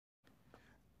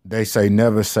They say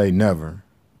never.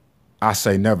 I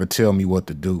say never tell me what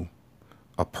to do.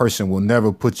 A person will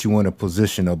never put you in a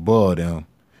position above them.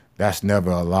 That's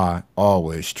never a lie,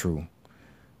 always true.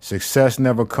 Success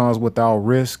never comes without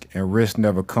risk, and risk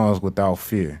never comes without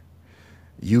fear.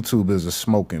 YouTube is a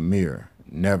smoke and mirror,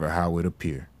 never how it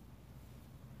appear.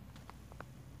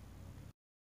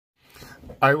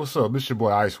 Hey, what's up? This your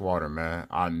boy Ice Water, man.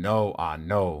 I know.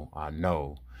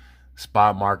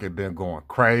 Spot market been going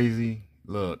crazy.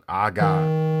 Look, I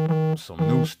got some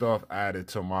new stuff added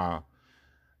to my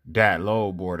DAT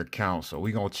Load Board account, so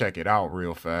we gonna check it out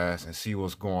real fast and see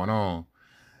what's going on.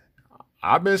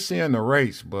 I've been seeing the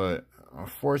rates, but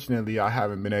unfortunately, I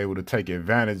haven't been able to take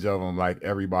advantage of them like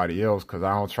everybody else because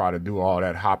I don't try to do all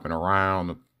that hopping around.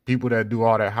 The people that do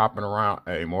all that hopping around,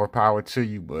 hey, more power to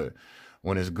you, but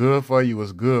when it's good for you,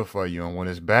 it's good for you. And when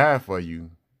it's bad for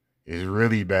you, it's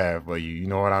really bad for you. You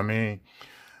know what I mean?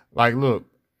 Like, look,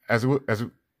 as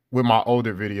with my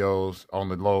older videos on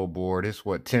the load board, it's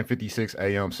what, 10:56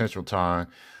 a.m. Central Time.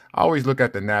 I always look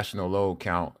at the national load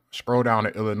count, scroll down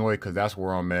to Illinois because that's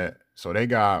where I'm at. So they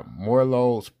got more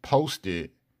loads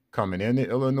posted coming into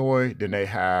Illinois than they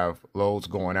have loads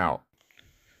going out.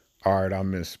 All right, I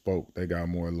misspoke. They got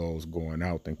more loads going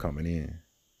out than coming in.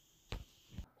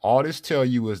 All this tell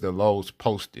you is the loads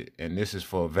posted, and this is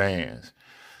for vans.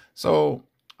 So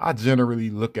I generally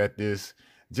look at this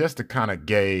just to kind of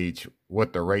gauge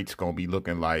what the rate's going to be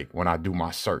looking like when I do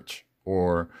my search,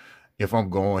 or if I'm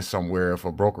going somewhere, if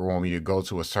a broker want me to go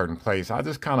to a certain place. I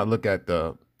just kind of look at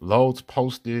the loads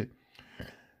posted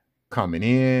coming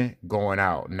in, going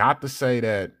out. Not to say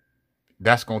that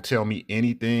that's going to tell me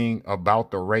anything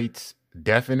about the rates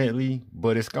definitely,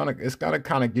 but it's gonna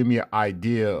kind of give me an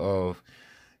idea of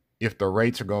if the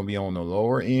rates are going to be on the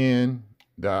lower end,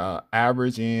 the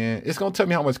average end. It's going to tell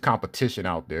me how much competition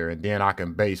out there, and then I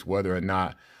can base whether or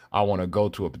not I want to go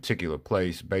to a particular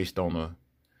place based on the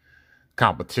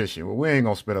competition. But we ain't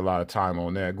going to spend a lot of time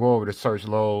on that. Go over to search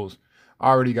loads. I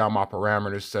already got my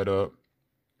parameters set up.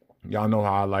 Y'all know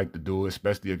how I like to do it,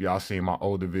 especially if y'all seen my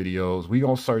older videos. We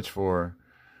gonna search for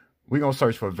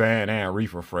van and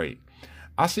reefer freight.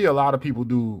 I see a lot of people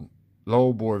do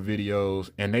load board videos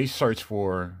and they search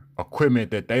for equipment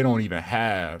that they don't even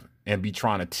have and be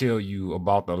trying to tell you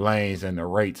about the lanes and the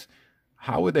rates.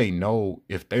 How would they know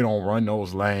if they don't run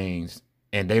those lanes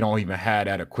and they don't even have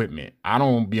that equipment? I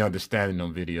don't be understanding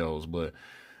them videos, but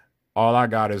all I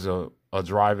got is a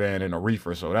dry van and a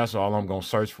reefer, so that's all I'm gonna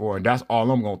search for, and that's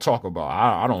all I'm gonna talk about.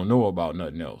 I don't know about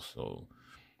nothing else. So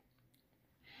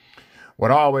what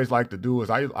I always like to do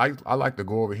is I like to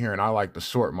go over here and I like to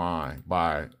sort mine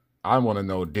by, I want to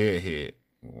know deadhead.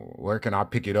 Where can I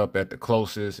pick it up at the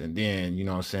closest, and then, you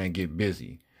know what I'm saying, get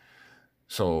busy.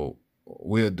 So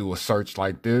we'll do a search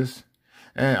like this,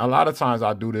 and a lot of times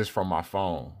I do this from my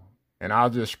phone, and I'll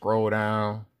just scroll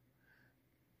down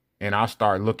and I'll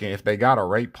start looking. If they got a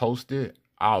rate posted,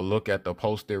 I'll look at the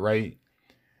posted rate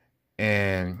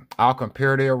and I'll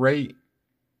compare their rate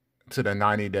to the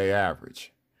 90-day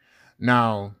average.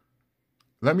 Now,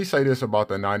 let me say this about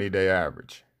the 90-day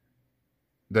average.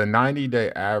 The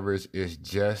 90-day average is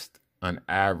just an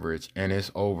average, and it's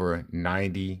over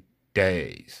 90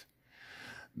 days.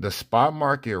 The spot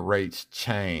market rates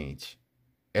change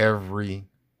every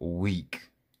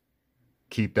week.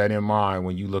 Keep that in mind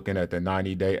when you're looking at the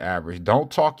 90-day average. Don't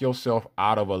talk yourself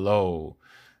out of a load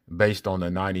based on the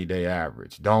 90-day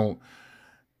average.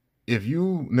 If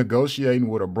you negotiating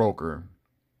with a broker,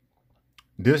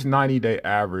 this 90-day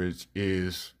average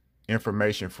is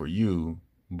information for you,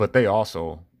 but they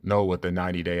also know what the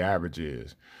 90-day average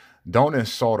is. Don't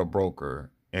insult a broker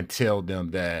and tell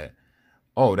them that,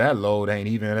 oh, that load ain't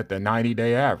even at the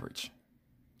 90-day average.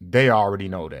 They already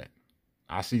know that.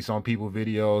 I see some people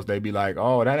videos, they be like,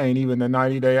 oh, that ain't even the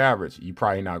 90-day average. You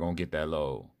probably not going to get that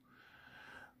load.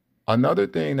 Another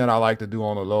thing that I like to do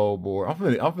on the load board, I'm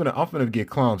finna get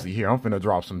clumsy here. I'm finna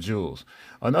drop some jewels.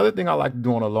 Another thing I like to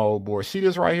do on the load board, see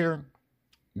this right here?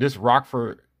 This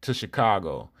Rockford to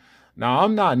Chicago. Now,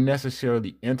 I'm not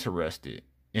necessarily interested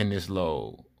in this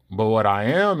load, but what I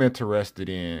am interested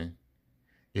in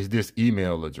is this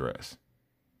email address.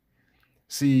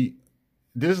 See,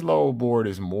 this load board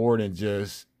is more than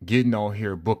just getting on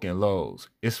here booking loads.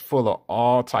 It's full of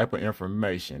all type of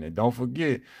information. And don't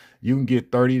forget, you can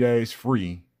get 30 days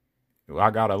free.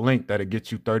 I got a link that'll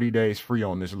get you 30 days free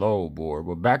on this load board.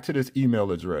 But back to this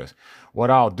email address. What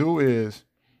I'll do is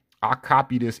I'll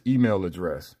copy this email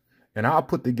address and I'll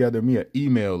put together me an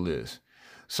email list.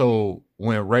 So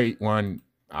when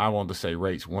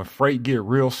freight get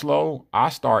real slow, I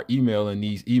start emailing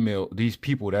these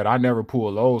people that I never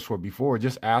pulled loads for before,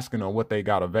 just asking them what they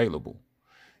got available.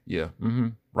 Yeah.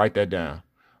 Write that down.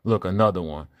 Look, another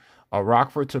one. A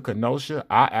Rockford to Kenosha,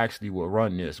 I actually would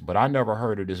run this, but I never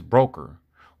heard of this broker.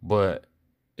 But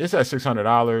it's at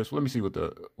 $600. Let me see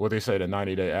what they say the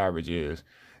 90-day average is.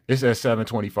 It's at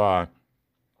 $725.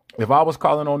 If I was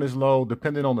calling on this load,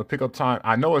 depending on the pickup time,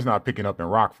 I know it's not picking up in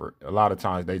Rockford. A lot of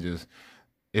times they just,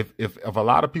 if a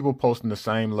lot of people posting the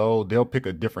same load, they'll pick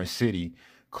a different city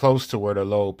close to where the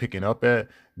load picking up at.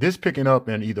 This picking up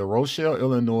in either Rochelle,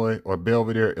 Illinois or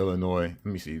Belvedere, Illinois.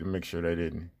 Let me see to make sure they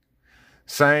didn't.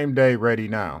 Same day, ready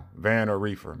now. Van or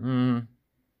reefer.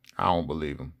 I don't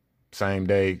believe them. Same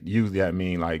day. Usually that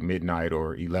mean like midnight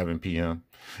or 11 p.m.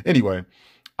 Anyway,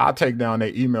 I'll take down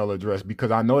their email address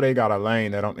because I know they got a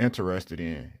lane that I'm interested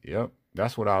in. Yep,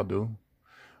 that's what I'll do.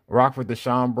 Rockford to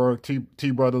Schaumburg,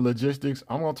 T Brother Logistics.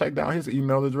 I'm going to take down his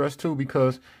email address too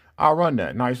because I'll run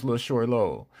that nice little short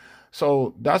load.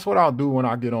 So that's what I'll do when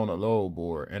I get on the load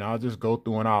board. And I'll just go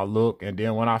through and I'll look. And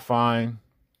then when I find,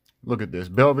 look at this,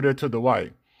 Belvedere to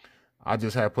Dwight. I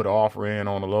just had put an offer in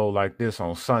on a load like this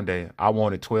on Sunday. I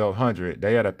wanted $1,200.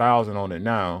 They had $1,000 on it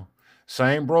now.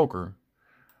 Same broker.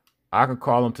 I can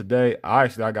call them today. I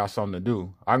got something to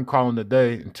do. I can call them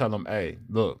today and tell them, hey,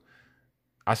 look,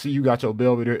 I see you got your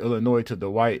Belvedere, Illinois to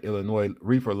Dwight, Illinois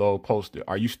reefer load posted.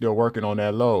 Are you still working on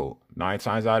that load? 9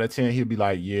 times out of 10, he'll be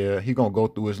like, yeah. He going to go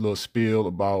through his little spiel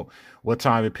about what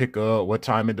time it pick up, what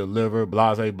time it deliver,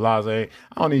 blase, blase.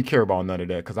 I don't even care about none of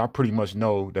that because I pretty much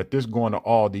know that this going to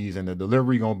Aldi's and the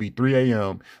delivery going to be 3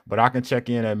 a.m., but I can check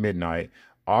in at midnight.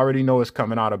 I already know it's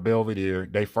coming out of Belvedere.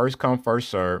 They first come, first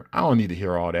serve. I don't need to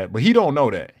hear all that. But he don't know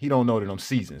that. He don't know that I'm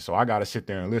seasoned. So I got to sit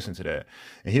there and listen to that.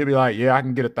 And he'll be like, yeah, I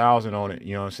can get $1,000 on it.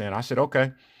 You know what I'm saying? I said,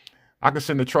 okay, I can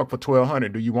send the truck for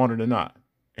 $1,200. Do you want it or not?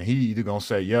 And he either going to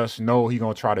say yes, no. He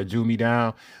going to try to Jew me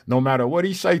down. No matter what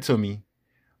he say to me,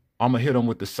 I'm going to hit him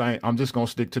with the same. I'm just going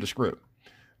to stick to the script.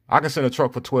 I can send a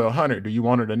truck for $1,200. Do you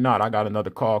want it or not? I got another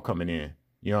call coming in.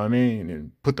 You know what I mean?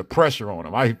 And put the pressure on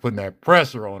him. I ain't putting that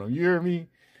pressure on him. You hear me?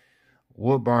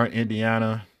 Woodburn,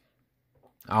 Indiana.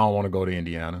 I don't want to go to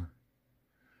Indiana.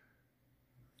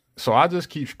 So I just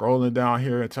keep scrolling down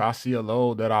here until I see a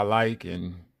load that I like.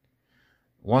 And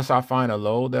once I find a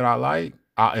load that I like,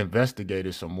 I'll investigate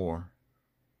it some more.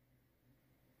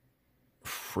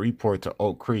 Freeport to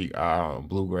Oak Creek.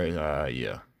 Blue Gray.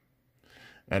 Yeah.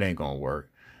 That ain't going to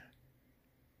work.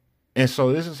 And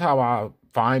so this is how I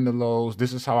find the loads.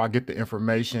 This is how I get the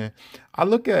information.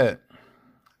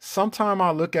 Sometimes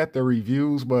I look at the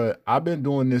reviews, but I've been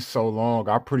doing this so long,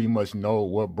 I pretty much know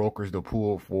what brokers to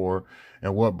pull for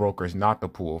and what brokers not to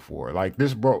pull for. Like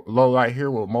this low right here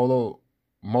with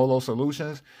Molo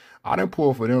Solutions, I didn't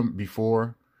pull for them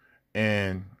before.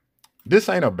 And this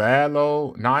ain't a bad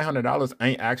load. $900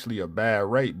 ain't actually a bad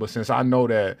rate. But since I know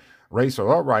that rates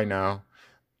are up right now,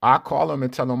 I call them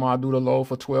and tell them I'll do the load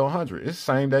for $1,200. It's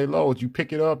same day loads. You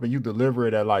pick it up and you deliver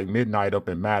it at like midnight up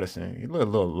in Madison. A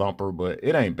little lumper, but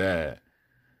it ain't bad.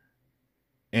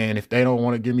 And if they don't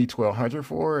want to give me $1,200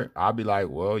 for it, I'll be like,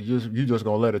 well, you just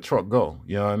gonna let a truck go.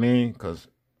 You know what I mean? Because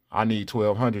I need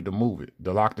 $1,200 to move it.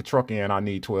 To lock the truck in, I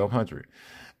need $1,200.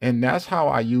 And that's how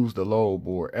I use the load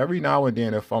board. Every now and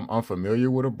then, if I'm unfamiliar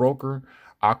with a broker,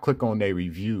 I'll click on their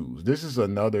reviews. This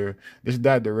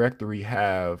DAT directory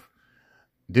have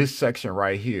this section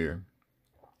right here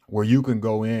where you can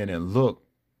go in and look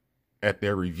at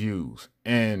their reviews.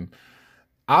 And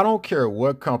I don't care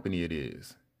what company it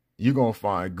is. You're going to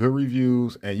find good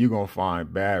reviews and you're going to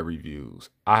find bad reviews.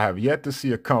 I have yet to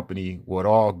see a company with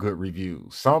all good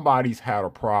reviews. Somebody's had a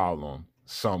problem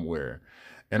somewhere.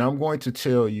 And I'm going to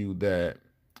tell you that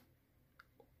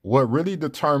what really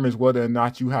determines whether or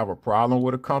not you have a problem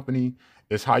with a company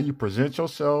is how you present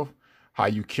yourself, how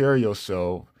you carry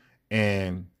yourself.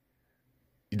 And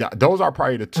those are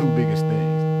probably the two biggest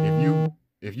things.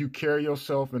 If you carry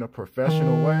yourself in a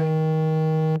professional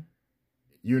way,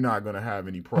 you're not going to have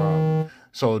any problem.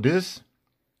 So this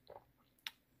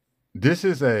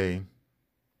is a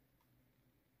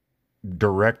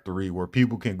directory where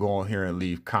people can go on here and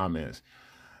leave comments.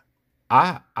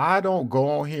 I don't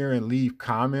go on here and leave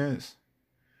comments.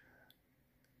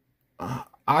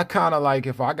 I kind of like,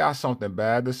 if I got something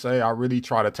bad to say, I really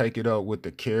try to take it up with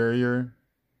the carrier.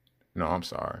 No, I'm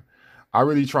sorry. I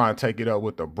really try and take it up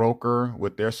with the broker,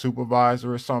 with their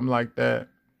supervisor or something like that.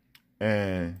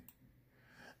 And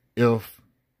if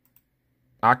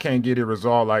I can't get it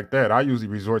resolved like that, I usually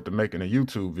resort to making a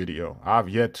YouTube video. I've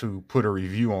yet to put a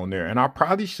review on there. And I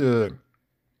probably should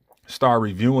start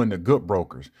reviewing the good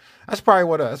brokers. That's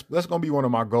probably that's going to be one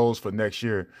of my goals for next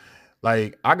year.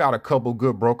 Like, I got a couple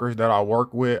good brokers that I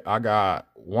work with. I got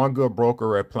one good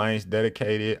broker at Plains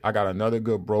Dedicated. I got another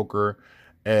good broker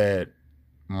at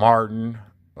Martin.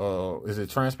 Is it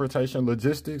Transportation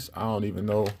Logistics? I don't even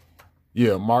know.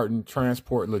 Yeah, Martin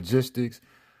Transport Logistics.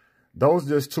 Those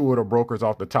just two of the brokers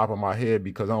off the top of my head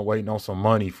because I'm waiting on some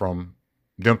money from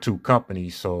them two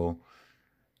companies. So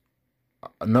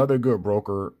another good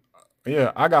broker.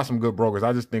 Yeah, I got some good brokers.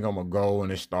 I just think I'm going to go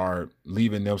and start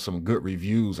leaving them some good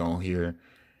reviews on here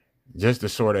just to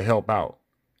sort of help out.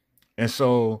 And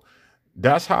so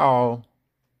that's how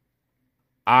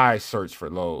I search for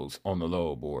loads on the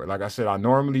load board. Like I said, I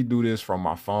normally do this from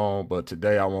my phone, but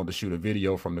today I wanted to shoot a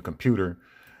video from the computer,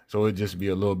 so it'd just be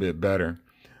a little bit better.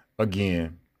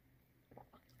 Again,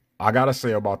 I got to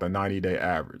say about the 90-day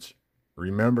average.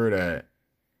 Remember that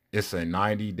it's a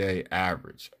 90-day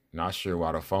average. Not sure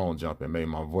why the phone jumped and made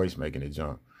my voice making it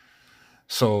jump.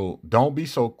 So don't be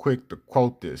so quick to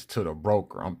quote this to the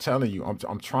broker. I'm telling you,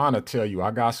 I'm trying to tell you,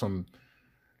 I got some.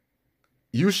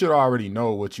 You should already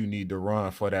know what you need to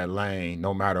run for that lane,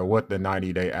 no matter what the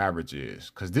 90-day average is,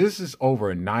 because this is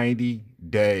over 90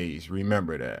 days.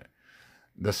 Remember that.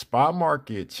 The spot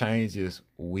market changes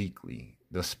weekly.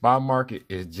 The spot market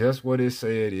is just what it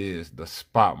said it is, the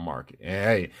spot market. And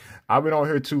hey, I've been on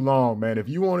here too long, man. If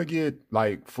you want to get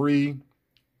like free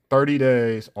 30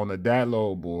 days on the DAT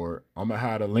Load Board, I'm going to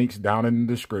have the links down in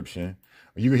the description.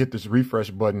 You can hit this refresh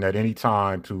button at any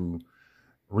time to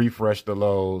refresh the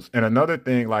loads. And another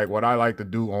thing, like what I like to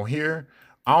do on here,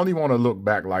 I only want to look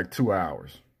back like 2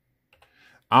 hours.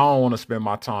 I don't want to spend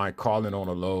my time calling on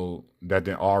a load that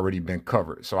then already been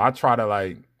covered. So I try to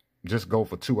like just go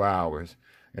for 2 hours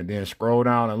and then scroll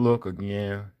down and look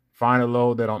again, find a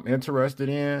load that I'm interested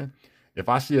in. If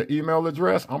I see an email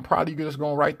address, I'm probably just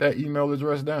going to write that email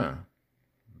address down.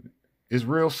 It's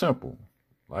real simple.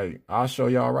 Like I'll show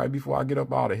y'all right before I get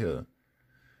up out of here.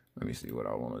 Let me see what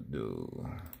I want to do.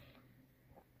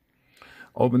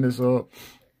 Open this up.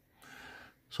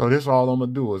 So this all I'm going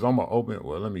to do is I'm going to open,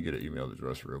 well, let me get an email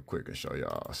address real quick and show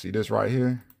y'all. See this right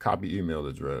here? Copy email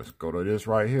address. Go to this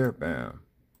right here. Bam.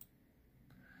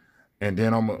 And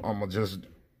then I'm just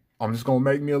going to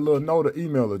make me a little note of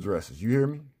email addresses. You hear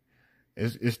me?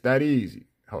 It's that easy.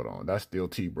 Hold on. That's still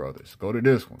T Brothers. Go to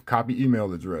this one. Copy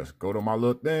email address. Go to my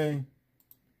little thing.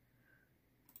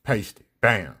 Paste it.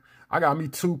 Bam. I got me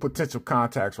 2 potential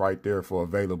contacts right there for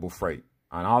available freight.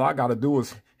 And all I got to do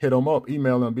is hit them up,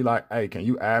 email them, and be like, hey, can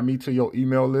you add me to your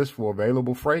email list for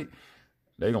available freight?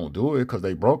 They going to do it because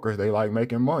they brokers. They like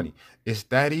making money. It's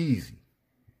that easy.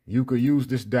 You could use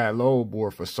this DAT Load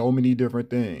Board for so many different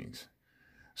things.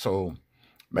 So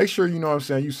make sure, you know what I'm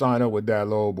saying, you sign up with DAT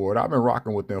Load Board. I've been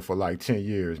rocking with them for like 10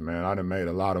 years, man. I done made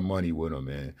a lot of money with them,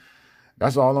 man.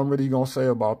 That's all I'm really going to say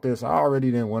about this. I already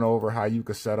then went over how you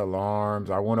could set alarms.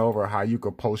 I went over how you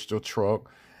could post your truck.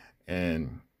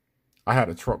 And I had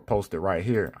a truck posted right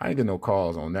here. I ain't get no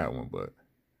calls on that one, but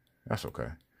that's okay.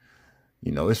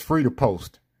 You know, it's free to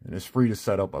post. And it's free to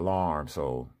set up alarms.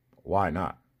 So why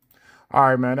not? All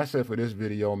right, man. That's it for this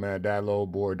video, man. DAT Load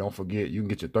Board. Don't forget, you can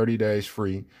get your 30 days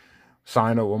free.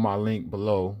 Sign up with my link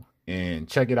below. And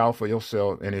check it out for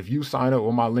yourself. And if you sign up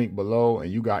with my link below and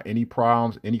you got any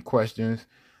problems, any questions,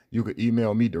 you can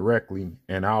email me directly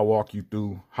and I'll walk you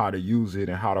through how to use it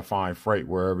and how to find freight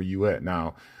wherever you at.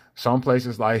 Now, some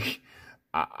places like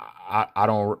I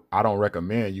don't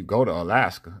recommend you go to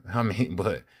Alaska. I mean,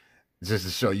 but just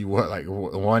to show you what, like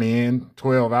 1 in,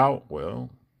 12 out.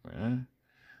 Well, man,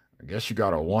 I guess you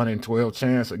got a 1 in 12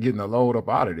 chance of getting a load up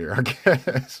out of there, I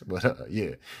guess. But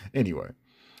yeah, anyway.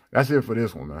 That's it for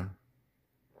this one, man.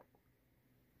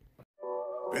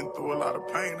 Been through a lot of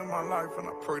pain in my life, and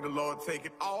I pray the Lord take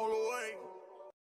it all away.